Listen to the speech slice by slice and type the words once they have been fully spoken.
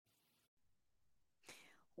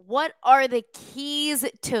What are the keys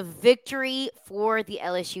to victory for the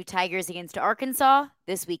LSU Tigers against Arkansas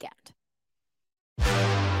this weekend?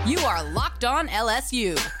 You are Locked On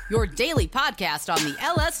LSU, your daily podcast on the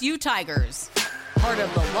LSU Tigers. Part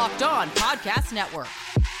of the Locked On Podcast Network,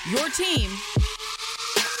 your team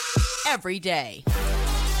every day.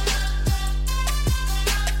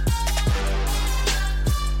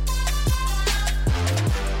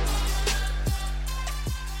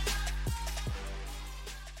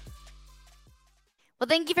 Well,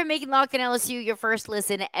 thank you for making Locked On LSU your first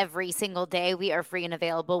listen every single day. We are free and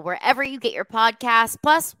available wherever you get your podcasts.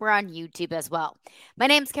 Plus, we're on YouTube as well. My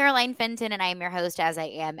name's Caroline Fenton, and I am your host as I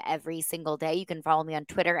am every single day. You can follow me on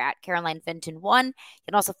Twitter at CarolineFenton1. You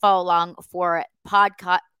can also follow along for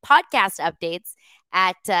podcast updates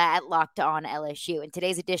at Locked On LSU. And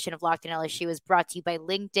today's edition of Locked On LSU is brought to you by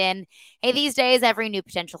LinkedIn. Hey, these days, every new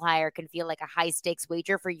potential hire can feel like a high-stakes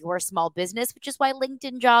wager for your small business, which is why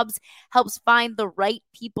LinkedIn Jobs helps find the right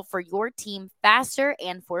people for your team faster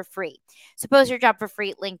and for free. So post your job for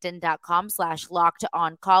free at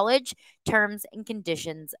linkedin.com/lockedoncollege. Terms and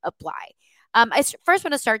conditions apply. I first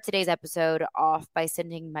want to start today's episode off by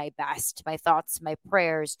sending my best, my thoughts, my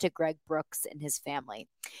prayers to Greg Brooks and his family.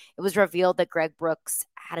 It was revealed that Greg Brooks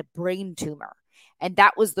had a brain tumor, and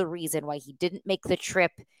that was the reason why he didn't make the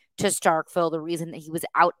trip to Starkville, the reason that he was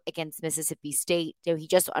out against Mississippi State. He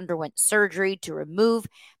just underwent surgery to remove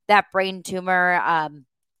that brain tumor.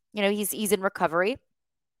 He's in recovery.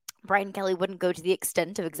 Brian Kelly wouldn't go to the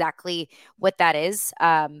extent of exactly what that is.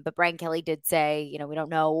 But Brian Kelly did say, we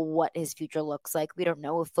don't know what his future looks like. We don't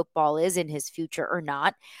know if football is in his future or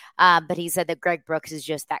not. But he said that Greg Brooks is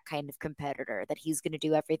just that kind of competitor, that he's going to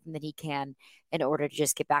do everything that he can in order to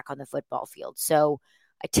just get back on the football field. So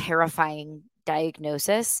a terrifying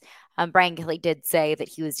diagnosis. Brian Kelly did say that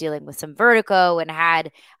he was dealing with some vertigo and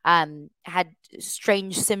had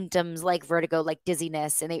strange symptoms like vertigo, like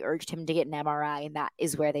dizziness, and they urged him to get an MRI, and that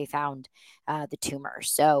is where they found the tumor.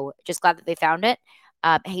 So just glad that they found it.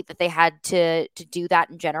 I hate that they had to do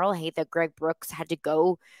that in general. I hate that Greg Brooks had to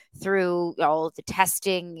go through all of the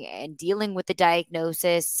testing and dealing with the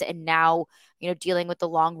diagnosis and now, dealing with the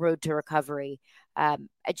long road to recovery. I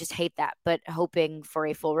just hate that, but hoping for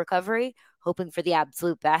a full recovery, hoping for the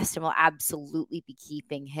absolute best, and will absolutely be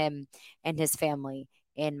keeping him and his family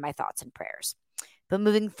in my thoughts and prayers. But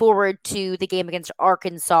moving forward to the game against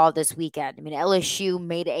Arkansas this weekend, LSU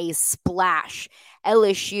made a splash.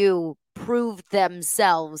 LSU proved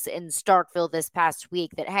themselves in Starkville this past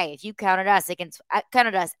week that, hey, if you counted us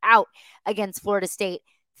out against Florida State,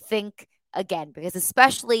 think again, because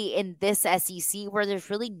especially in this SEC where there's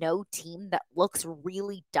really no team that looks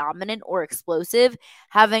really dominant or explosive,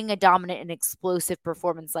 having a dominant and explosive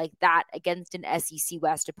performance like that against an SEC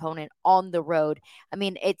West opponent on the road,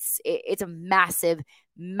 it's a massive,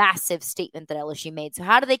 massive statement that LSU made. So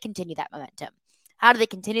how do they continue that momentum? How do they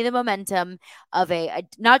continue the momentum of a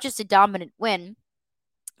not just a dominant win,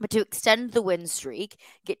 but to extend the win streak,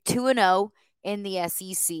 get 2-0 in the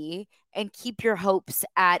SEC, and keep your hopes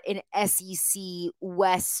at an SEC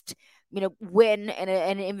West, win and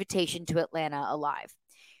an invitation to Atlanta alive?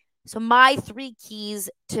 So my 3 keys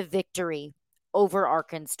to victory over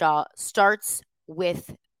Arkansas starts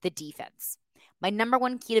with the defense. My number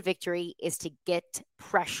 1 key to victory is to get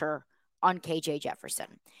pressure on KJ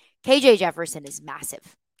Jefferson. KJ Jefferson is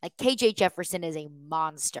massive. KJ Jefferson is a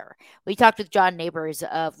monster. We talked with John Neighbors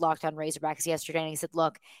of Locked On Razorbacks yesterday, and he said,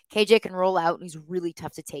 look, KJ can roll out, and he's really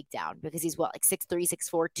tough to take down because he's 6'3",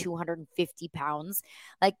 6'4", 250 pounds.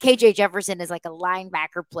 KJ Jefferson is like a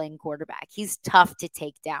linebacker playing quarterback. He's tough to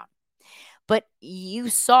take down. But you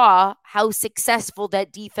saw how successful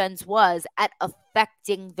that defense was at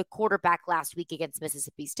affecting the quarterback last week against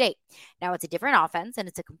Mississippi State. Now it's a different offense and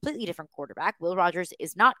it's a completely different quarterback. Will Rogers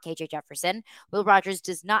is not KJ Jefferson. Will Rogers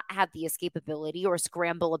does not have the escapability or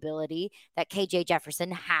scramble ability that KJ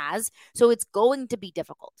Jefferson has. So it's going to be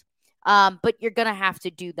difficult. But you're going to have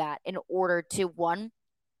to do that in order to, 1,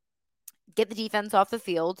 get the defense off the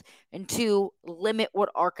field, and 2, limit what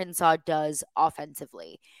Arkansas does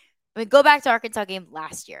offensively. Go back to Arkansas game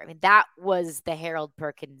last year. That was the Harold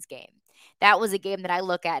Perkins game. That was a game that I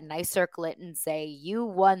look at and I circle it and say, you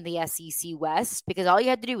won the SEC West because all you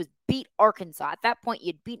had to do was beat Arkansas. At that point,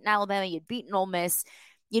 you'd beaten Alabama, you'd beaten Ole Miss,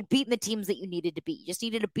 you'd beaten the teams that you needed to beat. You just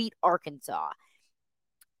needed to beat Arkansas.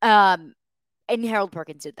 And Harold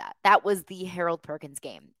Perkins did that. That was the Harold Perkins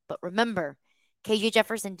game. But remember, KJ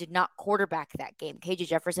Jefferson did not quarterback that game. KJ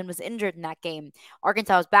Jefferson was injured in that game.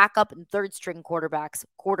 Arkansas's backup and third-string quarterbacks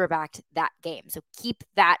quarterbacked that game. So keep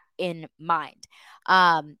that in mind.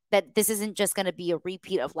 That this isn't just going to be a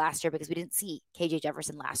repeat of last year because we didn't see KJ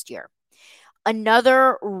Jefferson last year.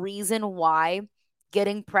 Another reason why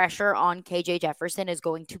getting pressure on KJ Jefferson is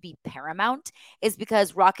going to be paramount is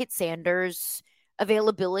because Rocket Sanders'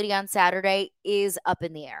 availability on Saturday is up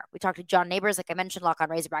in the air. We talked to John Neighbors, like I mentioned, Lock on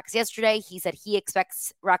Razorbacks yesterday. He said he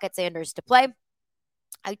expects Rocket Sanders to play.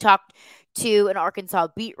 I talked to an Arkansas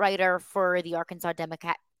beat writer for the Arkansas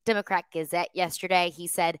Democrat Gazette yesterday. He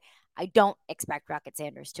said, I don't expect Rocket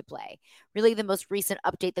Sanders to play. Really, the most recent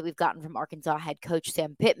update that we've gotten from Arkansas head coach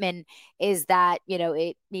Sam Pittman is that,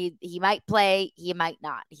 he might play, he might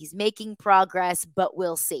not. He's making progress, but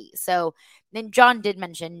we'll see. So then John did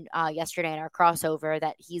mention yesterday in our crossover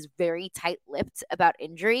that he's very tight-lipped about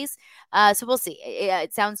injuries. So we'll see.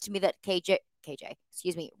 It sounds to me that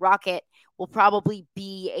Rocket will probably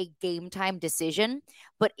be a game time decision.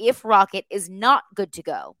 But if Rocket is not good to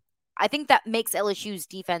go, I think that makes LSU's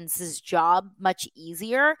defense's job much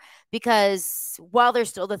easier because while there's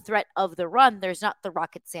still the threat of the run, there's not the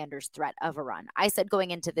Rocket Sanders threat of a run. I said going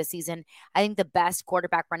into this season, I think the best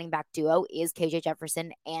quarterback running back duo is KJ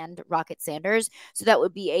Jefferson and Rocket Sanders. So that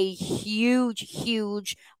would be a huge,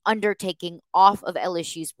 huge undertaking off of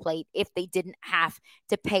LSU's plate if they didn't have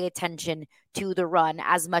to pay attention to the run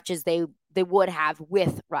as much as they would have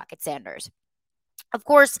with Rocket Sanders. Of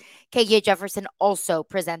course, KJ Jefferson also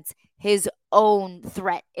presents his own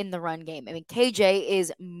threat in the run game. I mean, KJ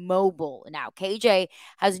is mobile now. KJ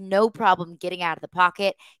has no problem getting out of the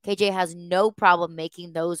pocket. KJ has no problem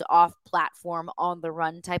making those off platform on the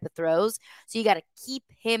run type of throws. So you got to keep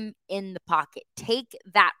him in the pocket. Take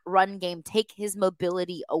that run game, take his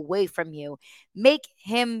mobility away from you. Make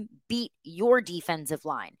him beat your defensive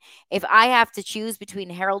line. If I have to choose between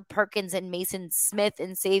Harold Perkins and Mason Smith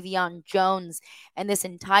and Savion Jones and this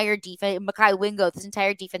entire defense, Mekhi Wingo, this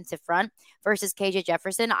entire defensive front versus KJ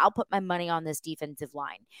Jefferson, I'll put my money on this defensive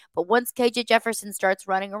line. But once KJ Jefferson starts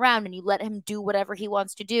running around and you let him do whatever he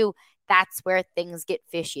wants to do, that's where things get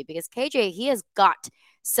fishy because KJ, he's got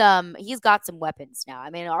some weapons now. I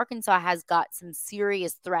mean, Arkansas has got some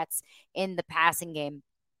serious threats in the passing game.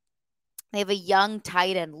 They have a young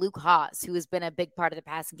tight end, Luke Haas, who has been a big part of the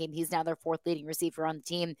passing game. He's now their fourth leading receiver on the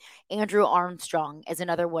team. Andrew Armstrong is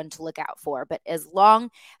another one to look out for. But as long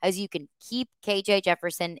as you can keep KJ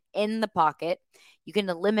Jefferson in the pocket, you can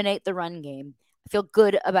eliminate the run game. I feel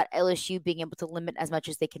good about LSU being able to limit as much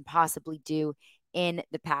as they can possibly do in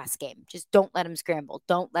the pass game. Just don't let him scramble.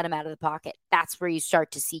 Don't let him out of the pocket. That's where you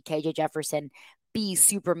start to see KJ Jefferson be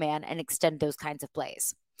Superman and extend those kinds of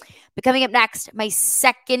plays. But coming up next, my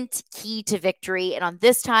second key to victory, and on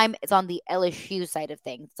this time, it's on the LSU side of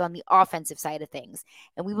things. It's on the offensive side of things,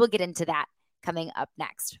 and we will get into that coming up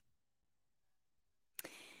next.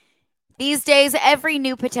 These days, every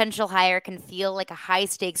new potential hire can feel like a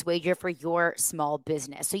high-stakes wager for your small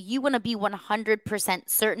business. So you want to be 100%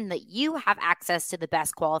 certain that you have access to the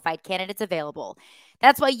best qualified candidates available.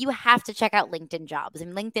 That's why you have to check out LinkedIn Jobs.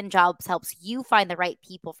 And LinkedIn Jobs helps you find the right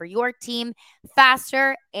people for your team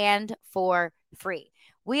faster and for free.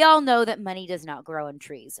 We all know that money does not grow on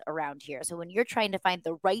trees around here. So when you're trying to find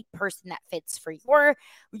the right person that fits for your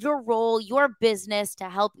role, your business to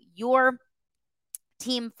help your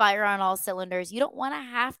team fire on all cylinders, you don't want to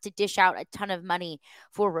have to dish out a ton of money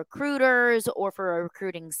for recruiters or for a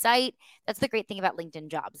recruiting site. That's the great thing about LinkedIn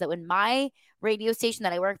Jobs, that when my radio station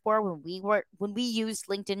that I worked for, when we used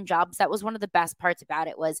LinkedIn Jobs, that was one of the best parts about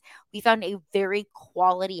it was we found a very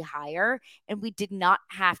quality hire and we did not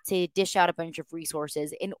have to dish out a bunch of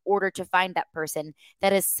resources in order to find that person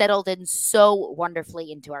that has settled in so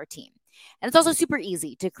wonderfully into our team. And it's also super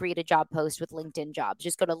easy to create a job post with LinkedIn Jobs.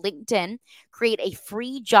 Just go to LinkedIn, create a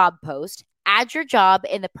free job post, add your job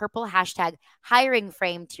in the purple hashtag hiring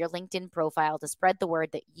frame to your LinkedIn profile to spread the word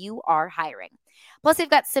that you are hiring. Plus, they've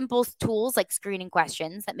got simple tools like screening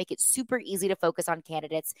questions that make it super easy to focus on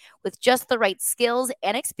candidates with just the right skills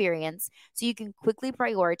and experience so you can quickly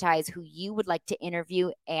prioritize who you would like to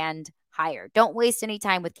interview and hire. Don't waste any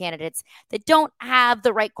time with candidates that don't have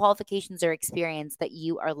the right qualifications or experience that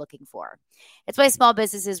you are looking for. It's why small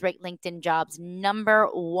businesses rate LinkedIn Jobs number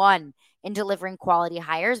one in delivering quality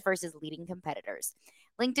hires versus leading competitors.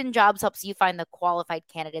 LinkedIn Jobs helps you find the qualified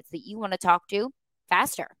candidates that you want to talk to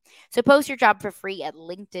faster. So post your job for free at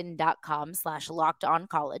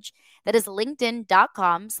linkedin.com/lockedoncollege. That is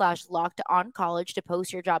linkedin.com/lockedoncollege to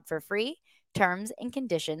post your job for free. Terms and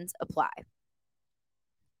conditions apply.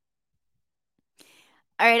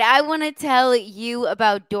 All right, I want to tell you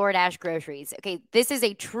about DoorDash groceries. Okay, this is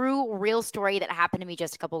a true, real story that happened to me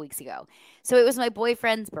just a couple weeks ago. So it was my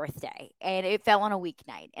boyfriend's birthday, and it fell on a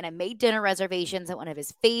weeknight. And I made dinner reservations at one of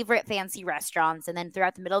his favorite fancy restaurants. And then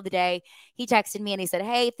throughout the middle of the day, he texted me and he said,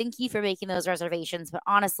 "Hey, thank you for making those reservations. But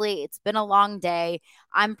honestly, it's been a long day.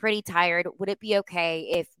 I'm pretty tired. Would it be okay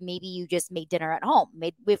if maybe you just made dinner at home?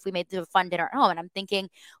 If we made a fun dinner at home?" And I'm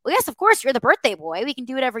thinking, well, yes, of course, you're the birthday boy. We can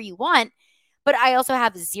do whatever you want, but I also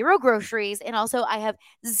have zero groceries, and also I have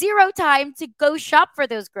zero time to go shop for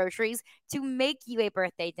those groceries to make you a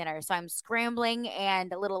birthday dinner. So I'm scrambling,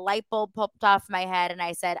 and a little light bulb popped off my head, and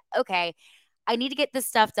I said, okay, I need to get this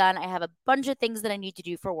stuff done. I have a bunch of things that I need to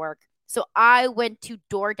do for work. So I went to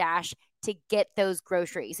DoorDash to get those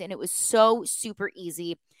groceries, and it was so super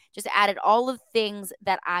easy. Just added all of the things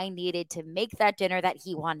that I needed to make that dinner that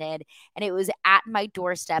he wanted, and it was at my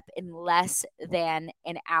doorstep in less than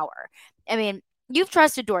an hour. I mean, you've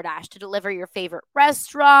trusted DoorDash to deliver your favorite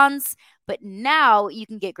restaurants, but now you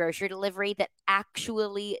can get grocery delivery that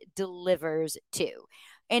actually delivers too.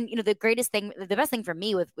 And the greatest thing, the best thing for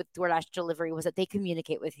me with DoorDash delivery was that they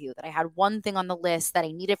communicate with you. That I had one thing on the list that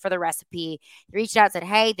I needed for the recipe. They reached out and said,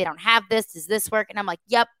 "Hey, they don't have this. Does this work?" And I'm like,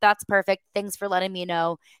 "Yep, that's perfect. Thanks for letting me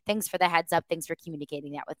know. Thanks for the heads up. Thanks for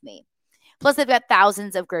communicating that with me." Plus, they've got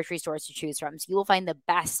thousands of grocery stores to choose from, so you will find the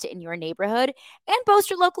best in your neighborhood and boost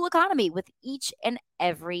your local economy with each and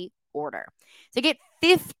every order. So get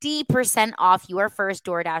 50% off your first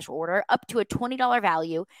DoorDash order up to a $20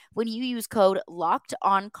 value when you use code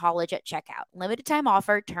LOCKEDONCOLLEGE at checkout. Limited time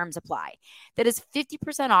offer, terms apply. That is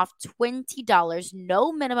 50% off, $20,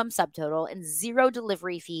 no minimum subtotal, and zero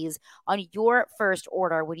delivery fees on your first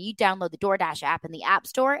order when you download the DoorDash app in the App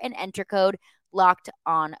Store and enter code Locked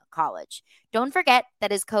On College. Don't forget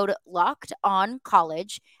that is code Locked On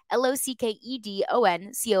College,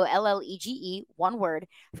 LOCKEDONCOLLEGE, one word,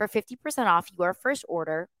 for 50% off your first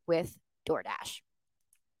order with DoorDash.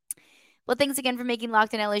 Well, thanks again for making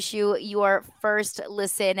Locked On LSU your first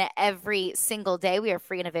listen every single day. We are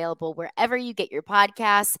free and available wherever you get your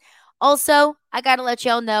podcasts. Also, I got to let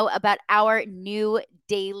y'all know about our new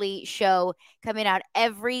daily show coming out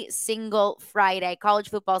every single Friday. College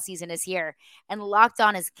football season is here, and Locked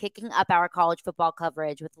On is kicking up our college football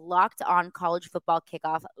coverage with Locked On College Football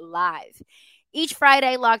Kickoff Live. Each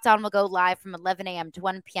Friday, Locked On will go live from 11 a.m. to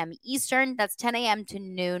 1 p.m. Eastern. That's 10 a.m. to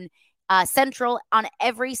noon Central on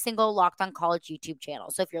every single Locked On College YouTube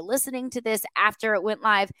channel. So if you're listening to this after it went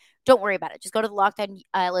live, don't worry about it. Just go to the Locked On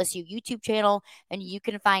LSU YouTube channel, and you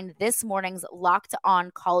can find this morning's Locked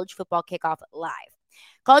On College Football Kickoff Live.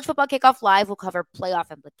 College Football Kickoff Live will cover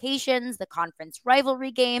playoff implications, the conference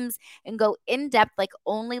rivalry games, and go in-depth like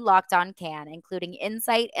only Locked On can, including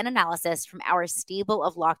insight and analysis from our stable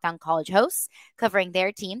of Locked On College hosts covering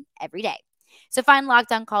their team every day. So find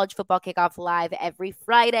Locked On College Football Kickoff Live every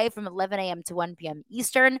Friday from 11 a.m. to 1 p.m.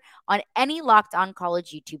 Eastern on any Locked On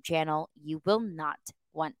College YouTube channel. You will not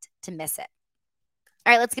want to miss it.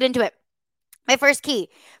 All right, let's get into it. My first key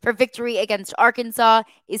for victory against Arkansas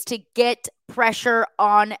is to get pressure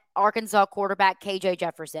on Arkansas quarterback KJ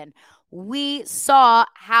Jefferson. We saw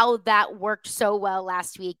how that worked so well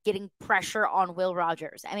last week, getting pressure on Will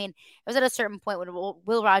Rogers. I mean, it was at a certain point when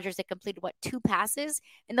Will Rogers had completed, 2 passes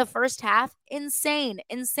in the first half?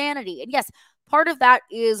 Insanity. And yes, part of that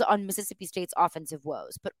is on Mississippi State's offensive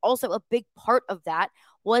woes, but also a big part of that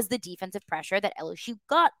was the defensive pressure that LSU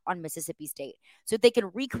got on Mississippi State. So they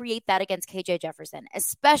can recreate that against KJ Jefferson,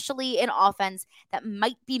 especially in offense that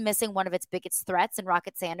might be missing one of its biggest threats in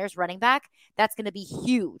Rocket Sanders, running back. That's going to be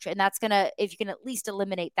huge. And that's going to, if you can at least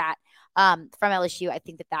eliminate that from LSU, I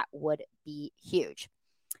think that would be huge.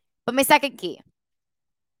 But my second key,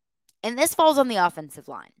 and this falls on the offensive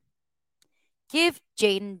line, give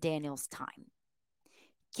Jaden Daniels time.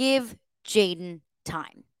 Give Jaden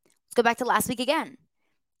time. Let's go back to last week again.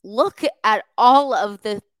 Look at all of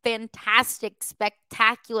the fantastic,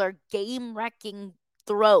 spectacular, game-wrecking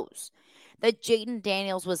throws that Jaden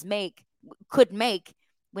Daniels could make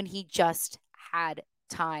when he just had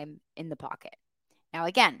time in the pocket. Now,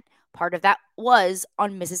 again, part of that was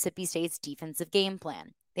on Mississippi State's defensive game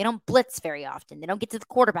plan. They don't blitz very often. They don't get to the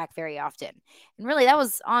quarterback very often. And really, that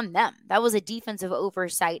was on them. That was a defensive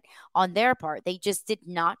oversight on their part. They just did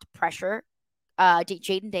not pressure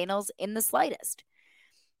Jaden Daniels in the slightest.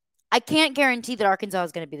 I can't guarantee that Arkansas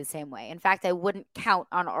is going to be the same way. In fact, I wouldn't count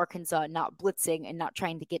on Arkansas not blitzing and not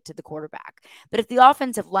trying to get to the quarterback. But if the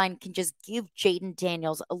offensive line can just give Jaden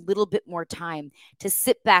Daniels a little bit more time to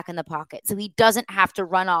sit back in the pocket so he doesn't have to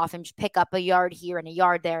run off and just pick up a yard here and a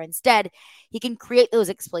yard there. Instead, he can create those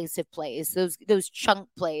explosive plays, those chunk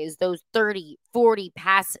plays, those 30, 40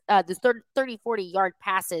 yard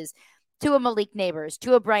passes to a Malik Neighbors,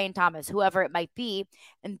 to a Brian Thomas, whoever it might be.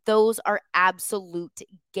 And those are absolute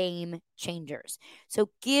game changers.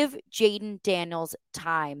 So give Jaden Daniels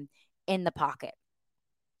time in the pocket.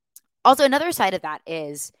 Also, another side of that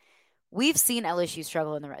is we've seen LSU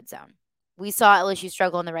struggle in the red zone. We saw LSU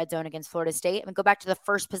struggle in the red zone against Florida State. And go back to the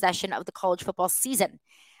first possession of the college football season.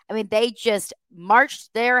 I mean, they just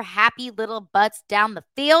marched their happy little butts down the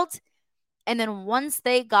field. And then once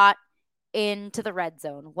they got into the red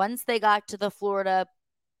zone, once they got to the Florida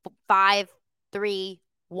 5, 3,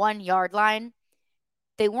 1 yard line,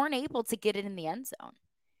 they weren't able to get it in the end zone.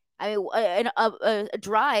 I mean, a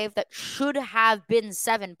drive that should have been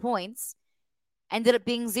 7 points ended up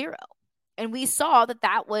being 0. And we saw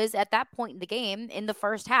that was at that point in the game, in the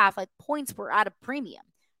first half, like points were at a premium.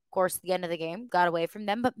 Of course, the end of the game got away from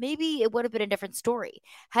them, but maybe it would have been a different story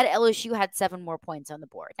had LSU had 7 more points on the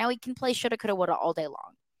board. Now, we can play shoulda, coulda, woulda all day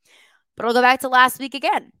long. But I'll go back to last week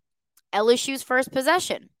again. LSU's first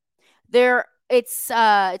possession. It's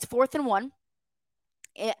 4th and 1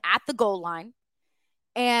 at the goal line.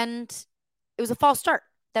 And it was a false start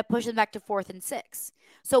that pushed them back to 4th and 6.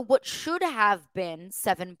 So what should have been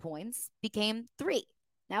 7 points became 3.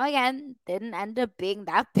 Now, again, didn't end up being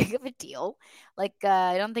that big of a deal. I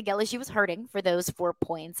don't think LSU was hurting for those 4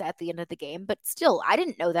 points at the end of the game. But still, I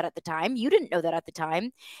didn't know that at the time. You didn't know that at the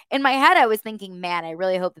time. In my head, I was thinking, man, I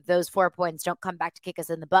really hope that those 4 points don't come back to kick us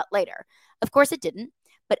in the butt later. Of course, it didn't.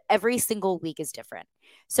 But every single week is different.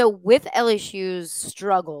 So with LSU's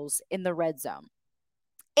struggles in the red zone,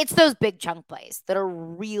 it's those big chunk plays that are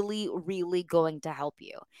really, really going to help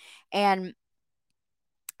you. And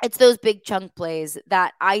it's those big chunk plays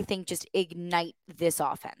that I think just ignite this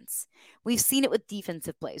offense. We've seen it with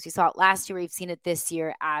defensive plays. We saw it last year. We've seen it this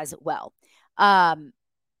year as well.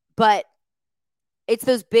 But it's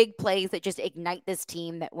those big plays that just ignite this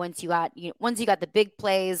team that once you got the big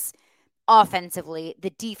plays offensively, the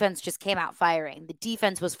defense just came out firing. The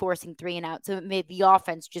defense was forcing 3 and out. So it made the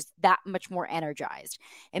offense just that much more energized.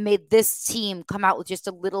 It made this team come out with just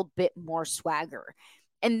a little bit more swagger.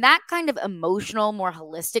 And that kind of emotional, more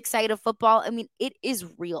holistic side of football, I mean, it is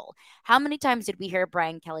real. How many times did we hear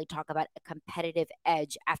Brian Kelly talk about a competitive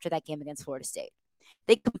edge after that game against Florida State?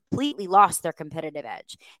 They completely lost their competitive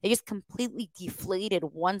edge. They just completely deflated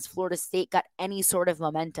once Florida State got any sort of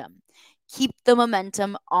momentum. Keep the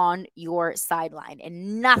momentum on your sideline.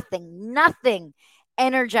 And nothing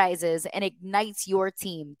energizes and ignites your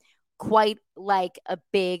team quite like a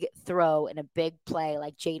big throw and a big play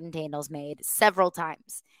like Jaden Daniels made several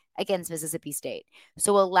times against Mississippi State.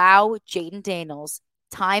 So allow Jaden Daniels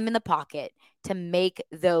time in the pocket to make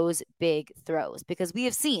those big throws, because we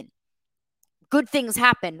have seen good things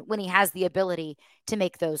happen when he has the ability to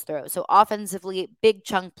make those throws. So offensively, big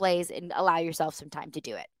chunk plays, and allow yourself some time to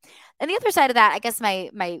do it. And the other side of that, I guess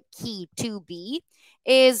my key to be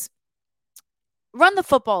is run the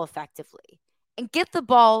football effectively and get the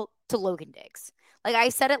ball to Logan Diggs. Like I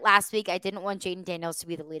said it last week, I didn't want Jaden Daniels to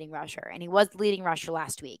be the leading rusher, and he was the leading rusher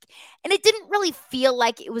last week. And it didn't really feel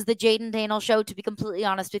like it was the Jaden Daniels show, to be completely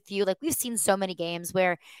honest with you. Like we've seen so many games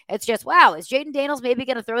where it's just, wow, is Jaden Daniels maybe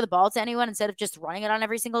going to throw the ball to anyone instead of just running it on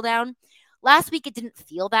every single down? Last week, it didn't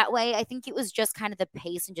feel that way. I think it was just kind of the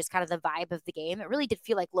pace and just kind of the vibe of the game. It really did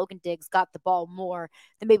feel like Logan Diggs got the ball more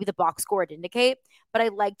than maybe the box score would indicate. But I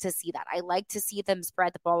like to see that. I like to see them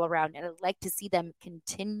spread the ball around, and I like to see them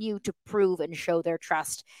continue to prove and show their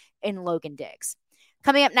trust in Logan Diggs.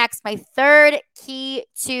 Coming up next, my third key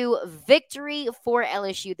to victory for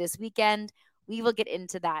LSU this weekend. We will get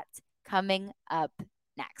into that coming up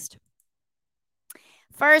next.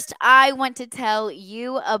 First, I want to tell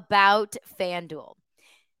you about FanDuel.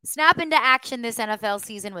 Snap into action this NFL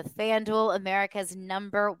season with FanDuel, America's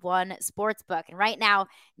 #1 sportsbook. And right now,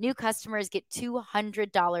 new customers get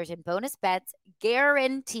 $200 in bonus bets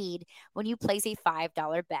guaranteed when you place a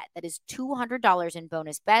 $5 bet. That is $200 in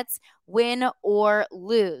bonus bets, win or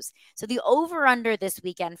lose. So the over-under this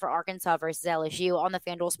weekend for Arkansas versus LSU on the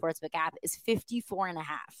FanDuel Sportsbook app is 54.5.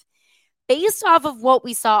 Based off of what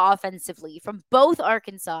we saw offensively from both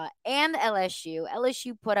Arkansas and LSU,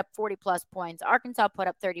 LSU put up 40-plus points. Arkansas put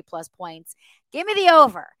up 30-plus points. Give me the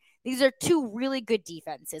over. These are two really good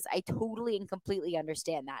defenses. I totally and completely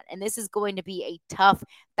understand that. And this is going to be a tough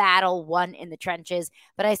battle, won in the trenches.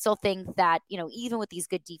 But I still think that, even with these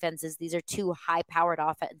good defenses, these are two high-powered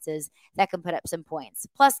offenses that can put up some points.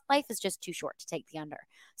 Plus, life is just too short to take the under.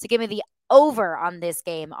 So give me the over on this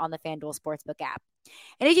game on the FanDuel Sportsbook app.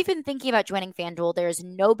 And if you've been thinking about joining FanDuel, there is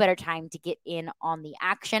no better time to get in on the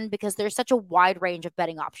action because there's such a wide range of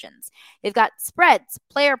betting options. They've got spreads,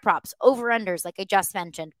 player props, over-unders, like I just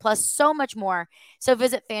mentioned, plus so much more. So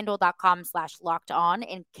visit FanDuel.com/locked on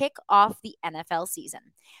and kick off the NFL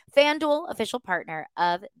season. FanDuel, official partner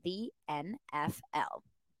of the NFL.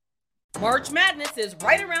 March Madness is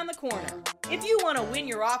right around the corner. If you want to win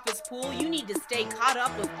your office pool, you need to stay caught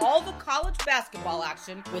up with all the college basketball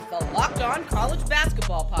action with the Locked On College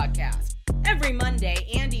Basketball Podcast. Every Monday,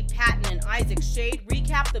 Andy Patton and Isaac Shade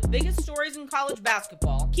recap the biggest stories in college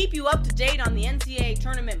basketball, keep you up to date on the NCAA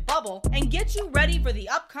tournament bubble, and get you ready for the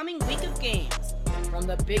upcoming week of games. From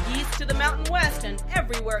the Big East to the Mountain West and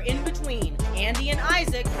everywhere in between, Andy and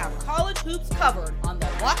Isaac have college hoops covered on the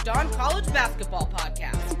Locked On College Basketball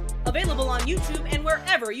Podcast. Available on YouTube and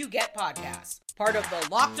wherever you get podcasts. Part of the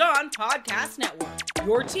Locked On Podcast Network.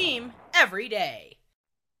 Your team every day.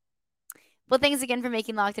 Well, thanks again for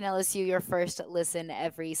making Locked On LSU your first listen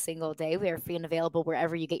every single day. We are free and available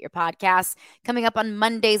wherever you get your podcasts. Coming up on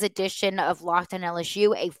Monday's edition of Locked On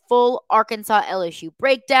LSU, a full Arkansas LSU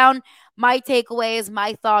breakdown. My takeaways,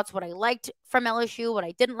 my thoughts, what I liked from LSU, what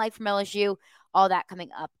I didn't like from LSU, all that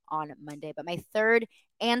coming up on Monday. But my third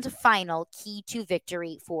and final key to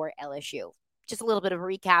victory for LSU. Just a little bit of a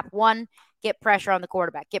recap. 1, get pressure on the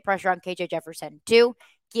quarterback. Get pressure on KJ Jefferson. 2,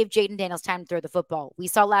 give Jaden Daniels time to throw the football. We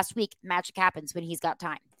saw last week, magic happens when he's got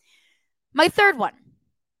time. My third one,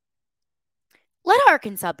 let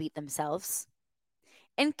Arkansas beat themselves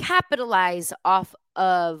and capitalize off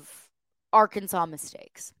of Arkansas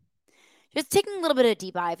mistakes. Just taking a little bit of a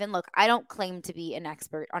deep dive, and look, I don't claim to be an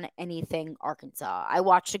expert on anything Arkansas. I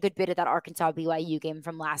watched a good bit of that Arkansas BYU game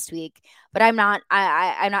from last week, but I'm not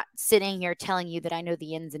sitting here telling you that I know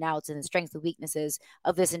the ins and outs and the strengths and weaknesses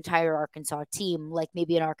of this entire Arkansas team, like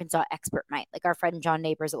maybe an Arkansas expert might, like our friend John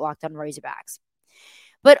Neighbors at Locked On Razorbacks.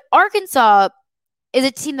 But Arkansas is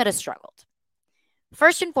a team that has struggled.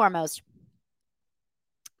 First and foremost,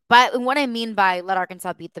 but what I mean by let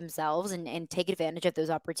Arkansas beat themselves and take advantage of those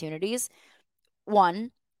opportunities,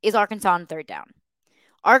 1 is Arkansas on third down.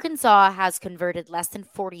 Arkansas has converted less than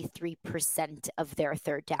 43% of their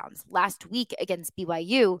third downs. Last week against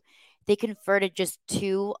BYU, they converted just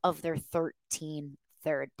 2 of their 13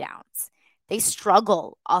 third downs. They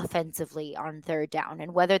struggle offensively on third down.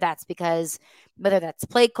 And whether that's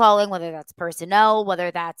play calling, whether that's personnel,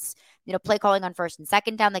 whether that's, play calling on first and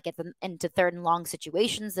second down that gets them into third and long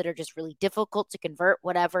situations that are just really difficult to convert,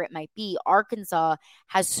 whatever it might be, Arkansas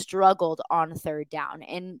has struggled on third down.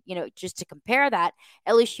 And, just to compare that,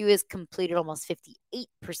 LSU has completed almost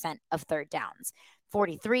 58% of third downs,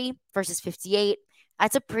 43 versus 58.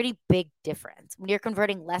 That's a pretty big difference. When you're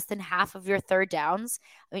converting less than half of your third downs,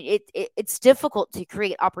 I mean, it's difficult to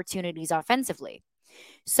create opportunities offensively.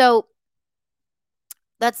 So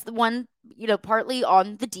that's the one, partly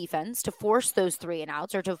on the defense to force those 3 and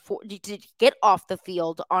outs or to get off the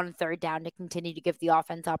field on third down to continue to give the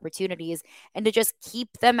offense opportunities and to just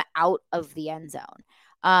keep them out of the end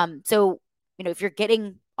zone. So, if you're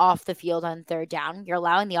getting off the field on third down, you're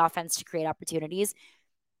allowing the offense to create opportunities.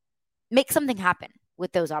 Make something happen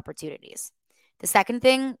with those opportunities. The second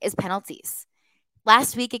thing is penalties.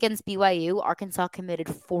 Last week against BYU, Arkansas committed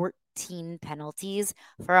 14 penalties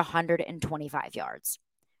for 125 yards.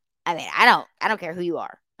 I mean, I don't care who you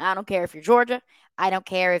are. I don't care if you're Georgia. I don't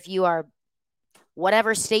care if you are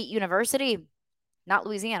whatever state university, not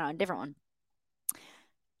Louisiana, a different one.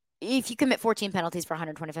 If you commit 14 penalties for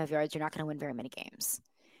 125 yards, you're not going to win very many games.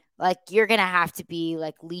 Like, you're going to have to be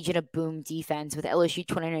like Legion of Boom defense with LSU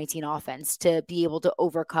 2019 offense to be able to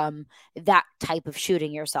overcome that type of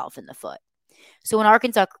shooting yourself in the foot. So when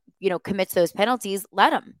Arkansas, commits those penalties,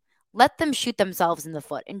 let them shoot themselves in the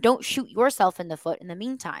foot and don't shoot yourself in the foot in the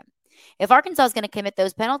meantime. If Arkansas is going to commit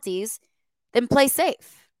those penalties, then play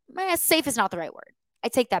safe. Safe is not the right word. I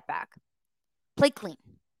take that back. Play clean.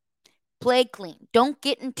 Play clean. Don't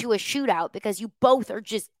get into a shootout because you both are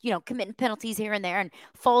just, committing penalties here and there and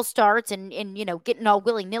false starts and getting all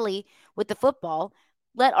willy-nilly with the football.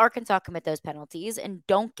 Let Arkansas commit those penalties and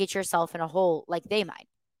don't get yourself in a hole like they might.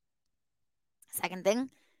 Second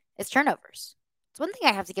thing is turnovers. It's one thing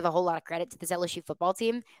I have to give a whole lot of credit to this LSU football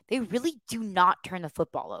team. They really do not turn the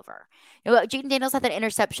football over. Jaden Daniels had that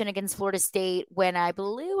interception against Florida State when I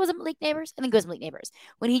believe it was Malik Neighbors. I think it was Malik Neighbors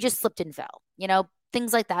when he just slipped and fell.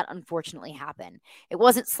 Things like that unfortunately happen. It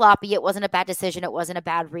wasn't sloppy. It wasn't a bad decision. It wasn't a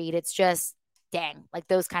bad read. It's just, dang, like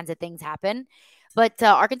those kinds of things happen. But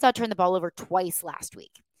Arkansas turned the ball over twice last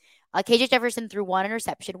week. KJ Jefferson threw one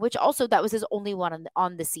interception, which also that was his only one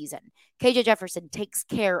on the season. KJ Jefferson takes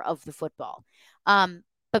care of the football.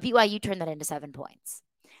 But BYU turned that into 7 points.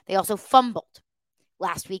 They also fumbled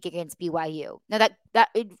last week against BYU. Now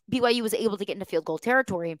BYU was able to get into field goal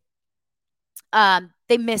territory.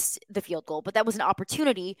 They missed the field goal, but that was an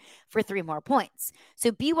opportunity for 3 more points.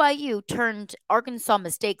 So BYU turned Arkansas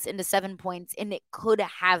mistakes into 7 points, and it could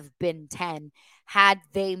have been 10 had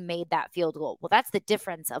they made that field goal. Well, that's the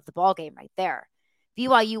difference of the ball game right there.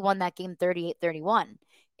 BYU won that game 38-31.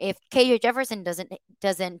 If KJ Jefferson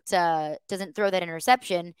doesn't throw that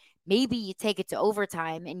interception, maybe you take it to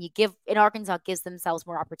overtime and Arkansas gives themselves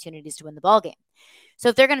more opportunities to win the ball game. So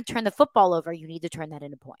if they're going to turn the football over, you need to turn that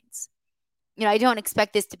into points. I don't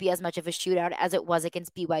expect this to be as much of a shootout as it was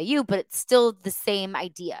against BYU, but it's still the same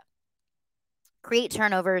idea. Create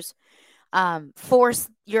turnovers, force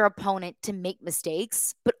your opponent to make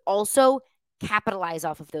mistakes, but also capitalize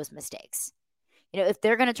off of those mistakes. If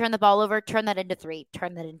they're going to turn the ball over, turn that into 3,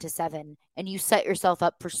 turn that into 7, and you set yourself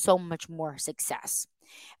up for so much more success.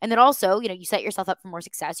 And then also, you set yourself up for more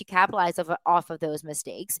success. You capitalize off of those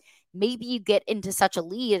mistakes. Maybe you get into such a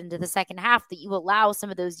lead into the second half that you allow some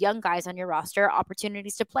of those young guys on your roster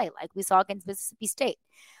opportunities to play, like we saw against Mississippi State.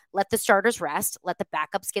 Let the starters rest. Let the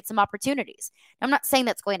backups get some opportunities. Now, I'm not saying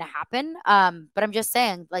that's going to happen, but I'm just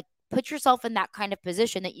saying, put yourself in that kind of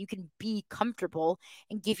position that you can be comfortable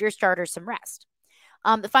and give your starters some rest.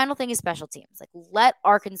 The final thing is special teams. Let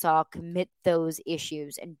Arkansas commit those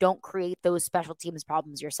issues and don't create those special teams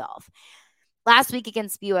problems yourself. Last week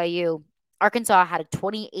against BYU, Arkansas had a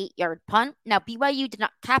 28-yard punt. Now, BYU did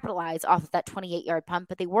not capitalize off of that 28-yard punt,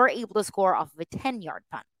 but they were able to score off of a 10-yard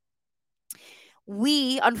punt.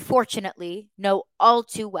 We, unfortunately, know all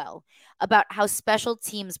too well about how special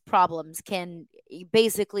teams problems can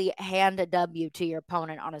basically hand a W to your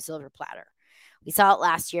opponent on a silver platter. We saw it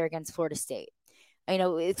last year against Florida State.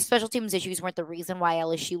 Special teams issues weren't the reason why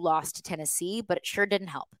LSU lost to Tennessee, but it sure didn't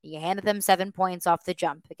help. You handed them 7 points off the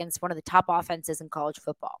jump against one of the top offenses in college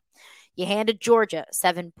football. You handed Georgia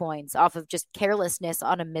 7 points off of just carelessness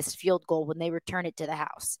on a missed field goal when they return it to the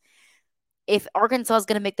house. If Arkansas is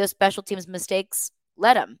going to make those special teams mistakes,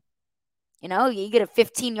 let them. You get a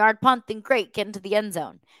 15-yard punt, then great, get into the end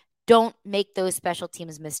zone. Don't make those special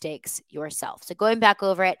teams mistakes yourself. So going back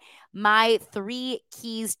over it, my 3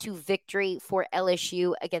 keys to victory for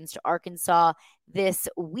LSU against Arkansas this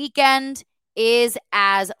weekend is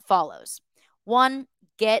as follows. 1,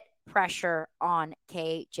 get pressure on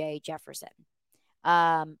KJ Jefferson.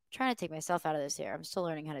 Trying to take myself out of this here. I'm still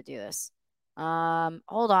learning how to do this.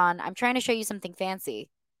 Hold on. I'm trying to show you something fancy.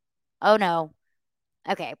 Oh, no.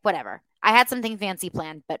 Okay, whatever. I had something fancy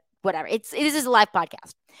planned, but whatever. This is a live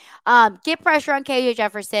podcast. Get pressure on KJ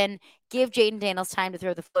Jefferson. Give Jaden Daniels time to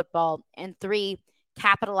throw the football. And 3,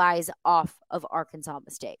 capitalize off of Arkansas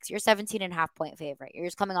mistakes. You're 17.5-point favorite. You're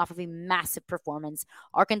just coming off of a massive performance.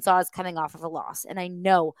 Arkansas is coming off of a loss. And I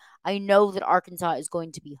know that Arkansas is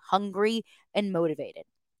going to be hungry and motivated.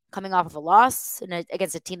 Coming off of a loss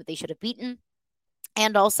against a team that they should have beaten.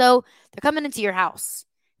 And also, they're coming into your house.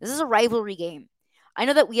 This is a rivalry game. I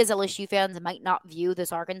know that we as LSU fans might not view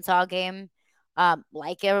this Arkansas game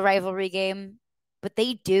like a rivalry game, but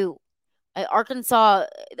they do. Arkansas,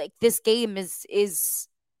 this game is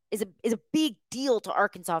a big deal to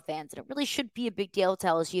Arkansas fans, and it really should be a big deal to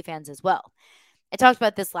LSU fans as well. I talked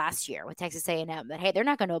about this last year with Texas A&M, that, hey, they're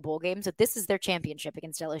not going to a bowl game, so this is their championship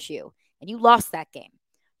against LSU, and you lost that game.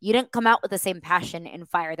 You didn't come out with the same passion and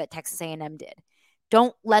fire that Texas A&M did.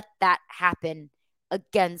 Don't let that happen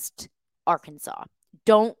against Arkansas.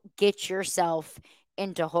 Don't get yourself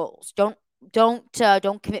into holes. Don't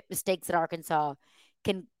commit mistakes that Arkansas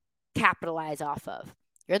can capitalize off of.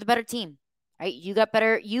 You're the better team, right? You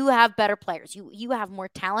have better players. You have more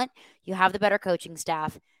talent. You have the better coaching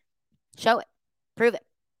staff. Show it. Prove it.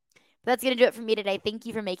 But that's going to do it for me today. Thank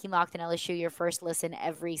you for making Locked On LSU your first listen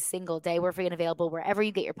every single day. We're free and available wherever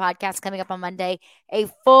you get your podcasts. Coming up on Monday, a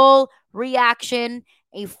full reaction,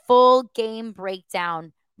 a full game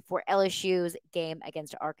breakdown for LSU's game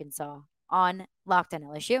against Arkansas on Locked On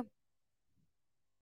LSU.